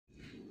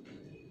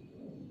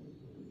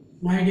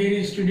My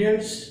dear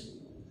students,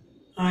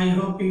 I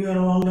hope you are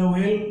all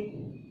well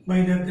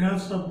by the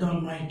grace of the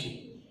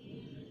Almighty.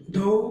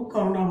 Though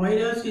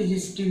coronavirus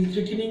is still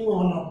threatening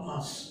all of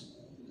us.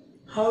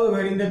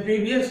 However, in the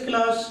previous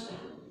class,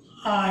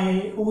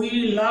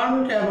 we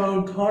learned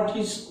about what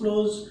is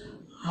clause,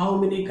 how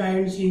many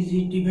kinds is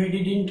it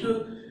divided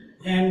into,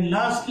 and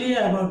lastly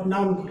about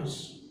noun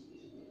clause.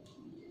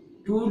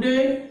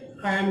 Today,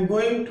 I am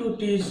going to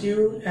teach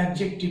you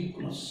adjective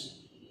clause.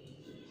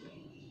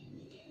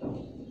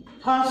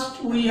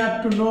 First, we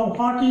have to know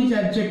what is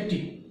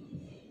adjective.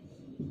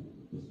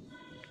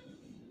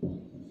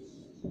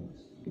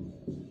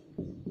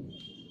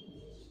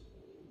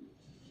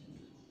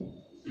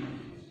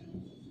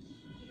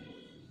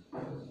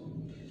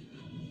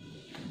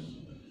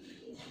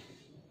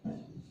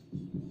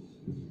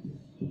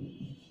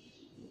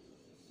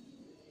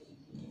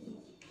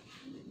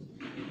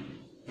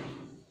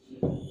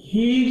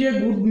 He is a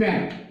good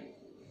man.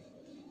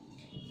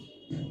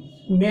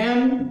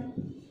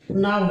 Man,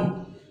 noun.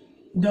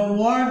 The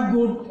word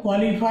good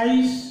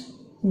qualifies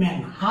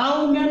man.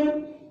 How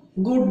man?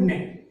 Good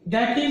man.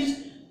 That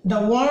is,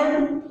 the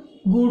word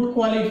good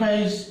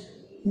qualifies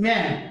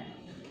man.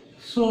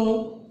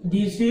 So,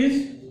 this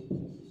is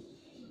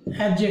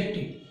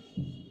adjective.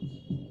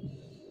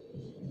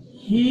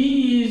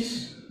 He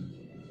is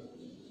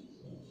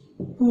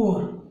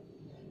poor.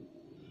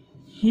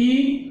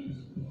 He,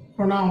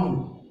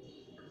 pronoun.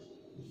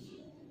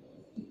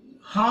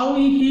 How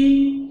is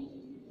he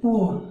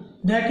poor?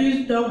 That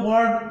is, the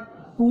word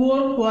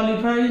poor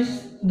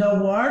qualifies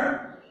the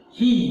word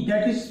he,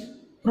 that is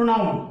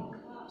pronoun.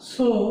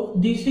 So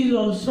this is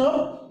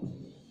also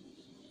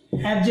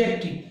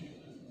adjective.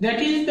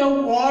 That is, the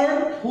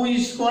word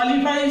which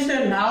qualifies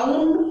a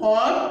noun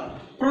or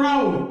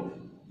pronoun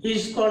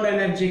is called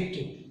an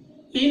adjective.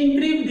 In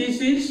brief,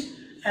 this is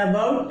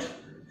about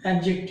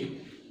adjective.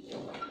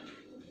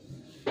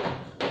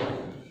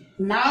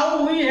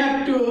 Now we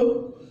have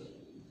to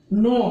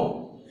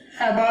know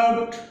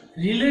about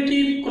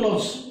relative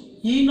clause.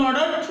 In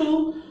order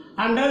to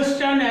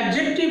understand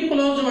adjective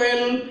clause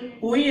well,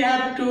 we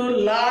have to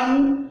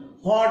learn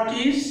what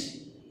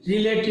is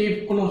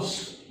relative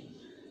clause.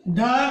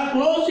 The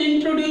clause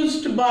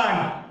introduced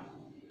by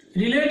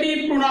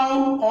relative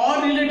pronoun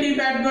or relative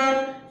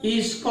adverb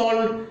is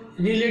called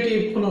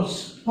relative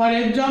clause. For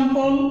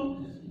example,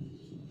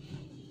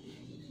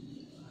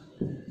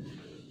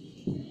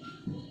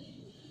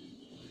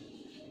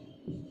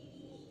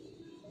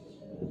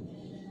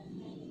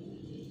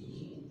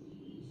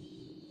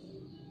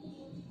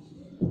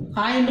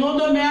 I know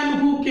the man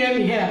who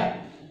came here.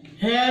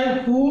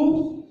 Here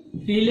who,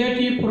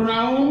 relative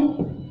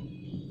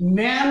pronoun,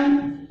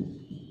 man,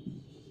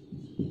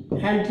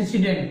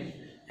 antecedent.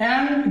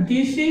 And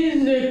this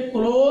is a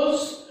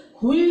clause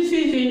which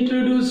is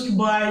introduced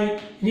by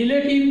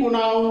relative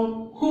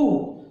pronoun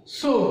who.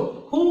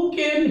 So, who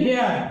came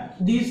here?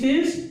 This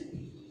is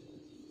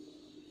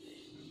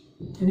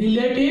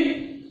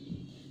relative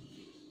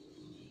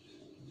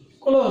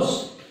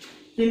clause.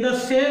 In the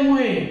same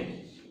way,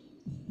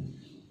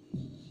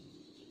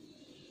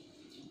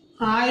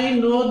 I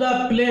know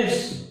the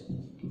place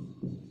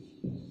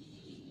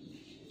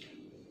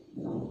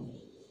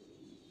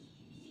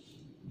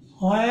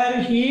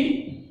where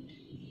he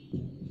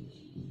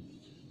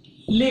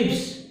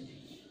lives.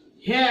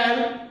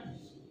 Here,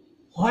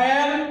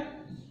 where,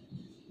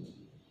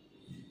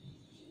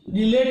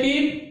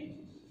 relative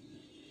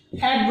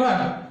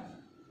adverb.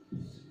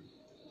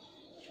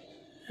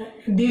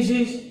 This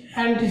is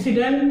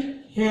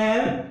antecedent.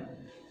 Here,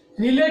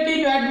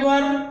 relative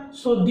adverb.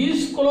 So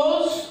this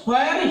clause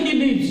where he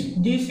lives,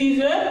 this is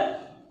a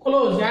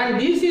clause, and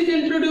this is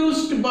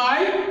introduced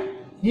by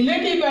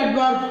relative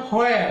adverb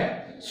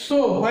where.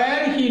 So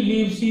where he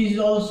lives is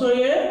also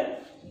a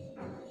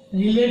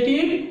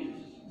relative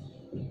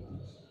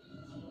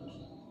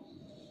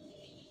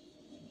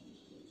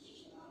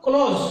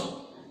clause.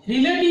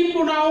 Relative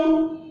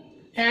pronoun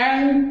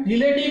and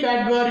relative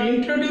adverb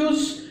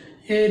introduce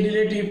a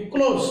relative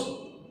clause.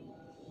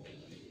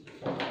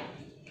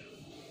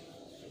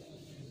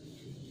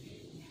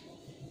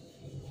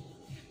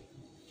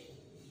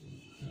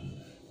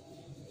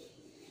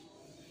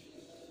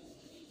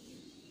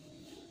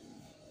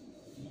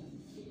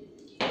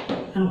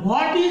 And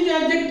what is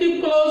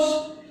adjective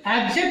clause?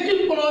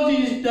 Adjective clause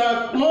is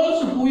the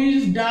clause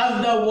which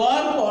does the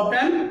work of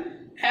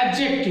an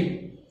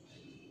adjective.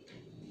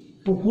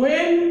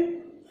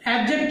 When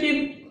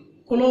adjective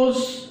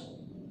clause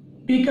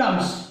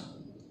becomes,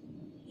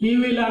 you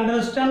will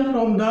understand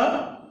from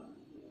the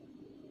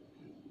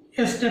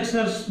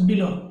structures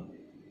below.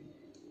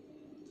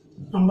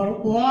 Number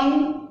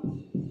 1,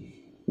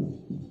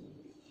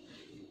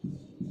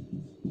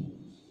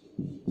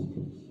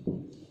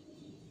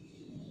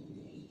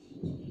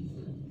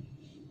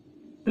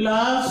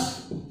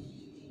 plus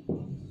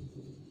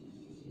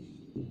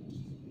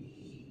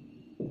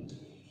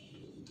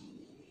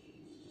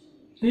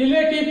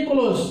relative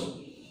clause,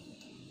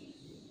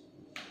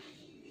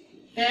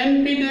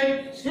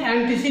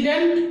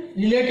 antecedent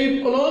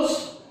relative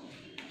clause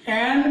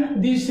and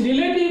and this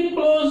relative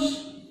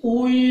clause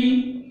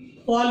will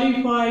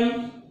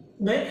qualify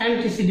the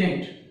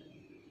antecedent.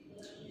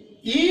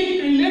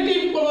 If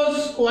relative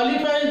clause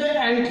qualifies the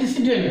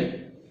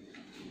antecedent,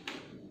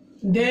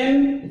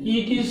 then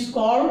it is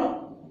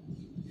called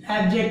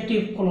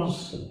adjective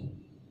clause.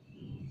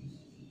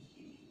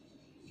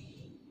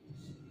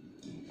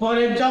 For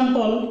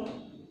example,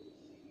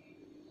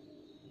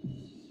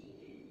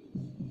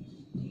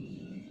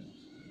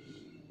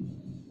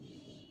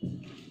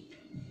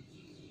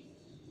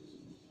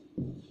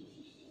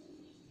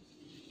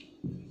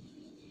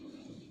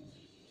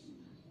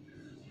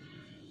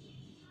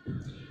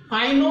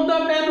 I know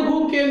the man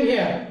who came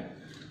here.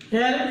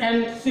 Here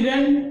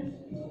antecedent,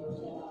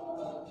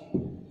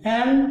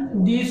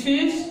 and this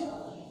is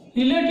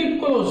relative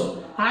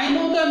clause. I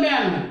know the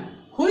man.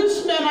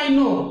 Which man I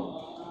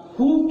know?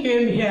 Who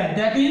came here?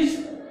 That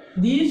is,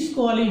 this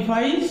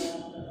qualifies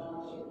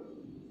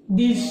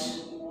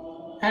this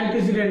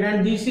antecedent,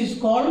 and this is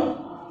called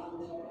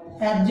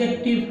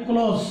adjective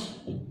clause.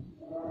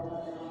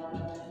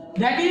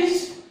 That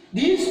is,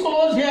 this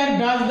clause here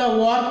does the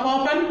work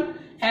of an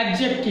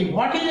adjective.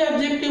 What is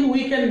adjective?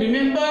 We can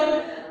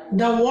remember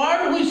the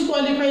word which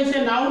qualifies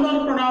a noun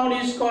or pronoun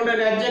is called an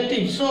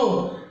adjective.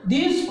 So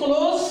this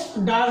clause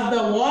does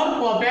the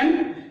work of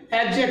an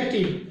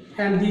adjective,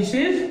 and this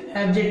is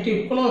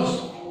adjective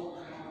clause.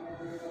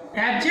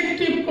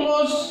 Adjective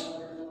clause,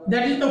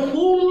 that is the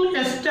full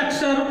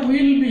structure will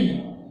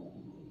be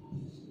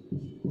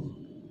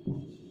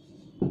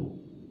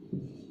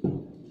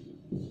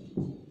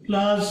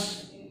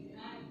plus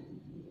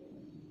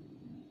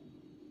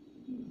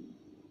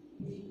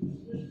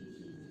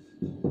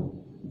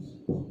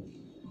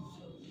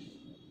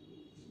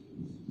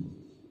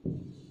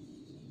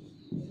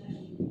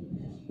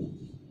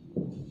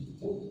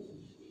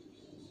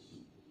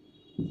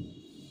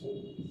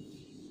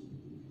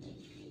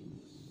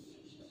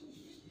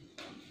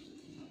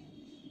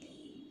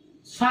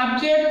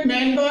subject,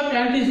 main verb,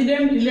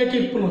 antecedent,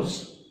 relative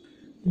clause.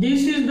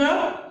 This is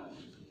the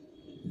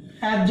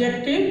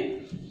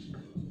adjective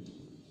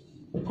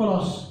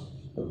clause.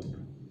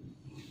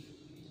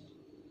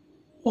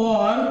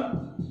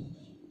 Or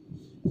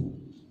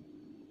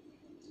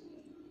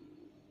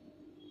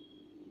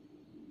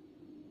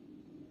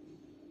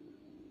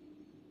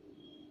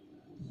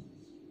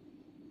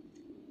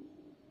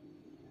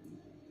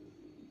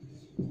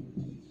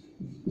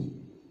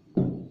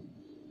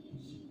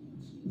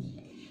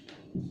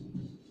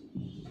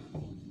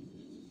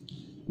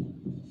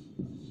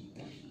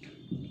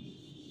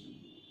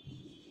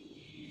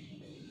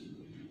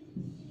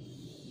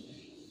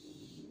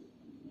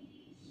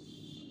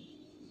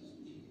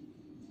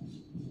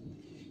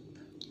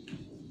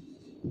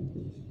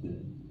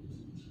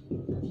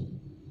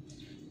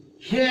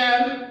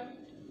here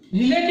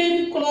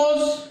relative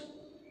clause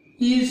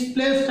is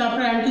placed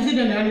after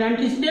antecedent, and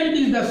antecedent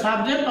is the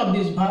subject of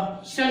this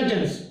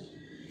sentence.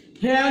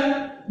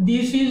 Here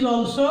this is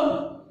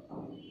also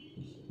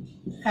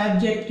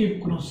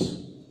adjective clause.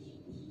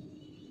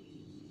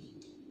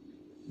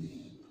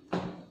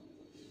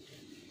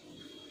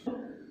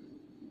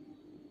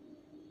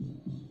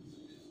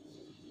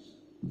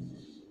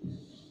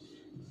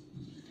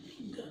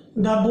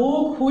 The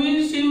book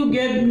which you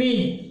gave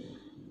me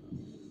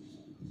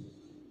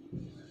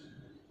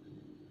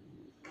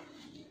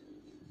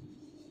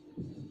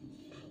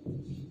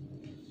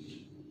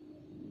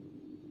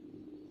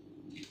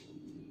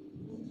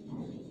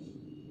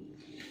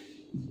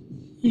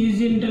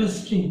is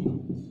interesting.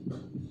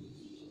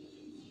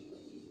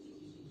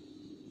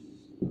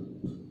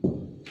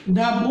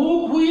 The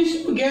book which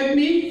you gave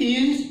me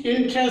is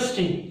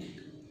interesting.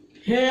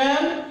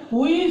 Here,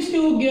 which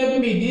you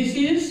gave me, this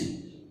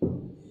is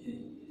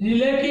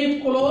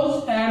relative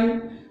clause,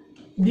 and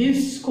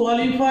this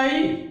qualify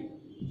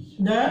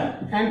the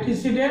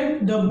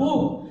antecedent, the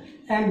book,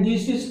 and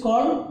this is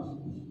called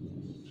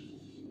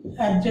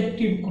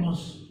adjective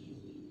clause.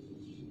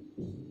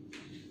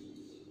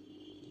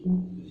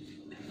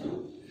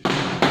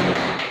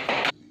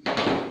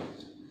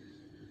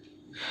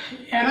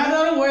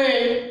 Another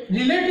way,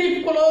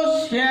 relative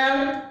clause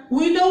here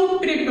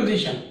without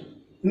preposition.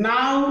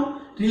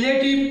 Now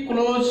relative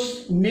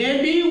clause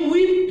may be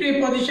with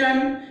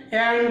preposition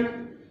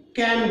and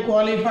can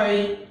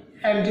qualify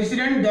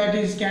antecedent, that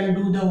is, can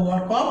do the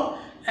work of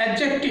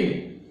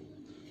adjective.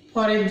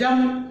 For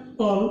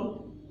example,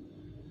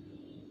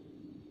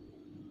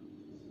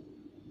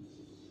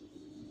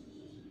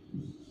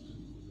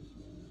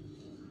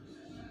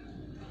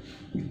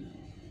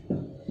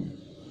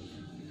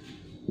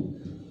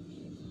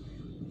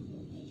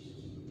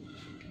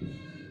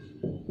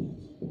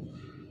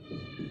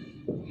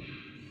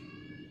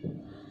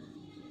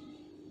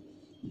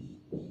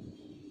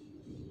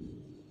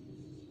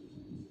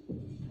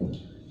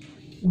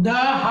 the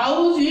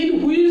house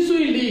in which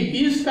we live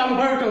is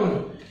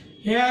comfortable.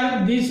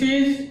 Here this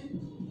is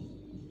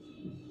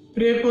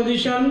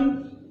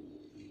preposition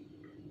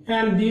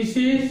and this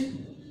is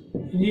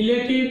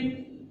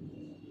relative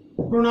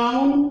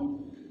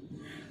pronoun,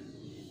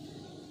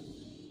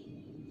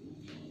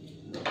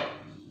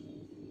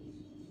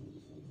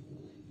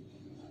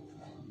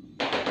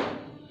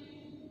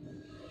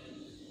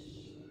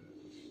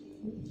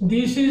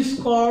 This is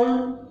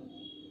called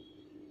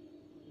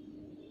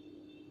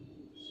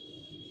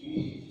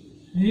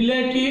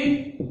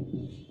relative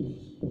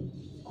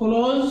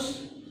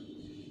clause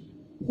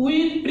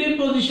with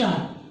preposition.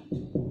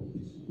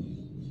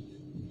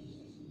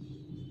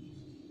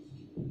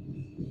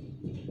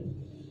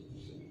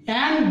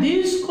 And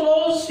this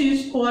clause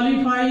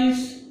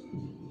qualifies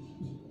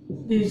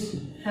this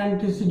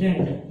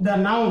antecedent, the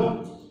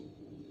noun.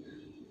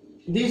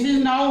 This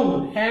is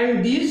noun,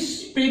 and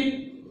this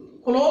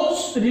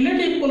clause,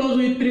 relative clause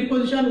with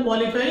preposition,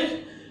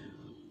 qualifies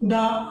the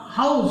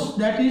house,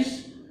 that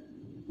is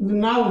the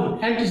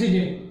noun,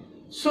 antecedent.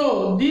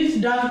 So this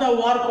does the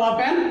work of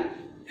an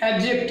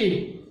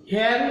adjective.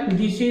 Here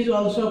this is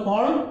also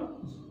called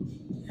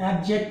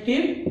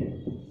adjective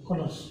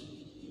clause.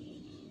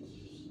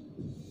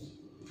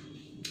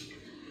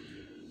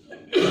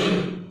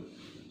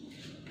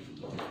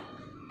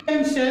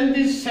 Can send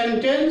this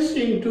sentence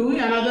into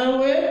another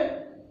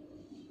way,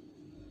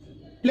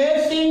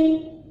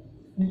 placing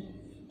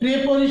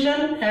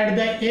preposition at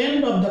the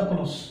end of the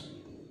clause,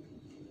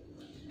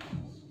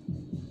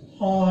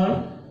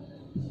 or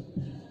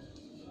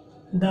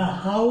the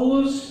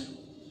house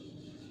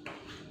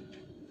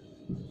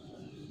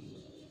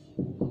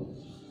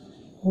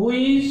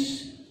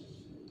which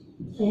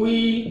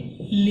we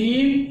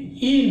live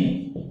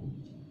in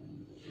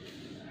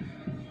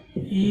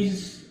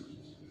is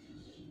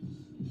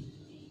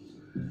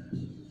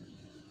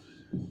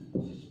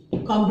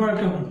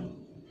comfortable.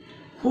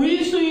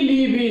 Which we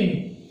live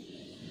in,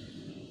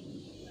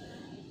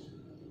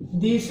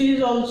 this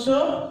is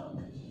also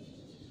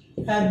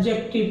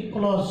adjective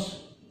clause.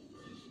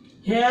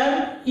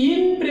 Here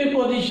in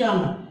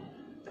preposition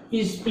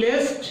is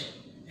placed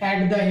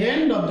at the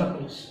end of the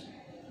clause.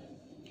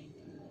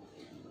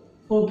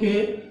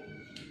 Okay.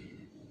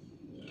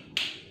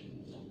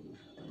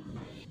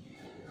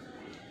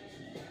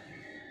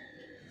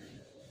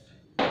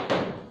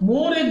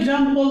 More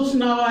examples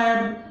now I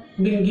have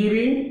been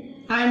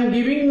giving. I am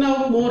giving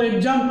now more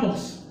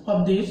examples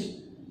of this.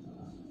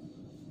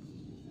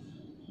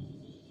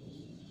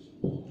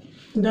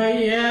 The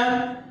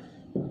air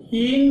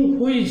in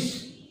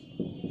which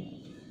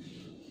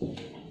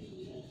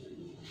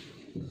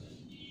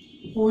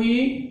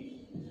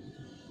we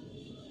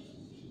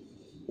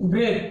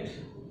breathe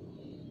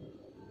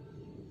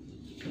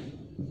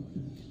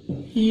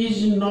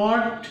is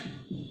not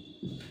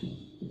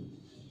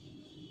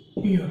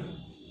pure.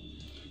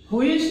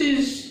 Which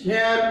is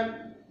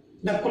here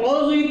the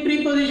clause with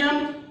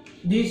preposition.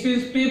 This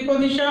is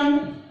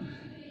preposition,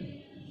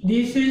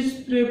 this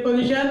is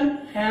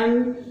preposition,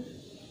 and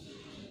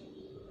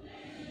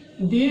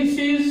this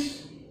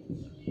is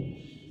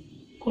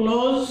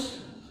clause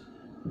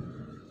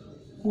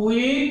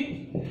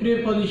with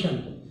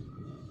preposition,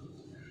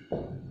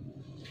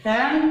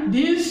 and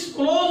this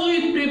clause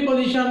with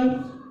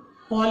preposition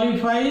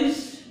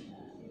qualifies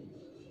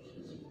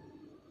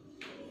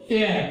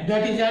here,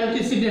 that is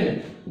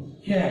antecedent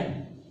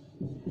here,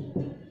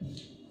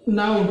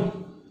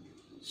 noun.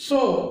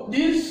 So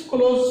this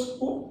clause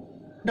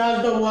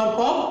does the work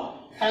of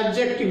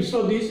adjective.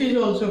 So this is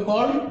also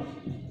called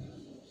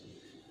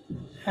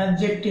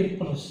adjective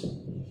clause.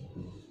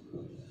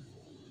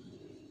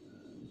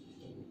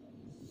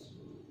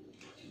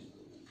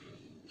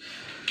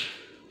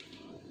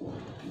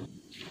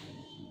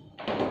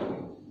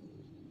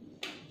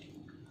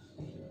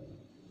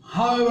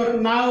 However,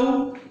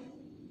 now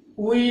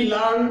we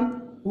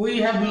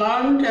have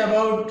learned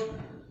about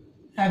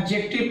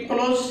adjective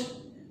clause.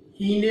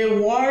 In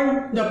a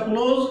word, the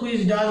clause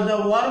which does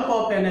the work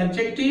of an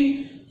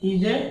adjective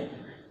is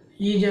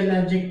an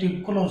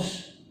adjective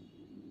clause.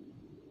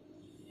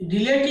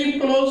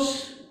 Relative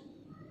clause,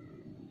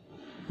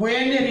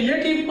 when a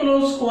relative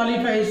clause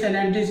qualifies an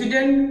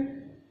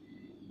antecedent,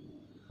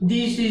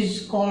 this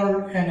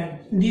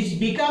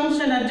becomes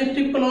an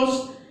adjective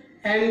clause.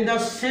 And in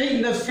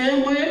the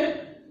same way,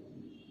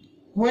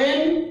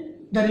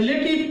 when the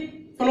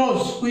relative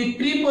clause with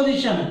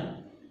preposition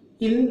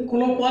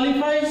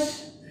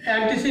qualifies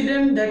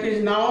antecedent, that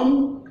is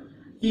noun,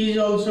 is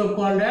also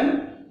called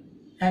an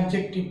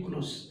adjective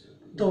clause.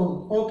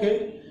 So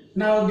okay,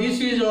 now this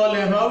is all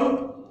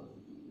about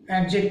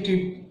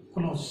adjective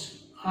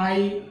clause.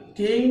 I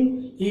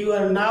think you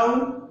are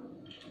now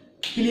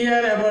clear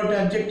about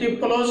adjective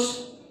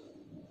clause.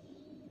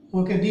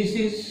 Okay, this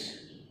is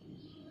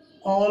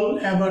all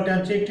about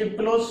adjective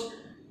clause.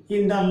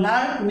 In the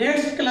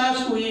next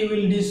class we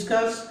will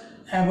discuss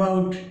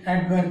about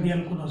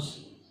adverbial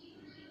clause.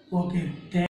 Okay.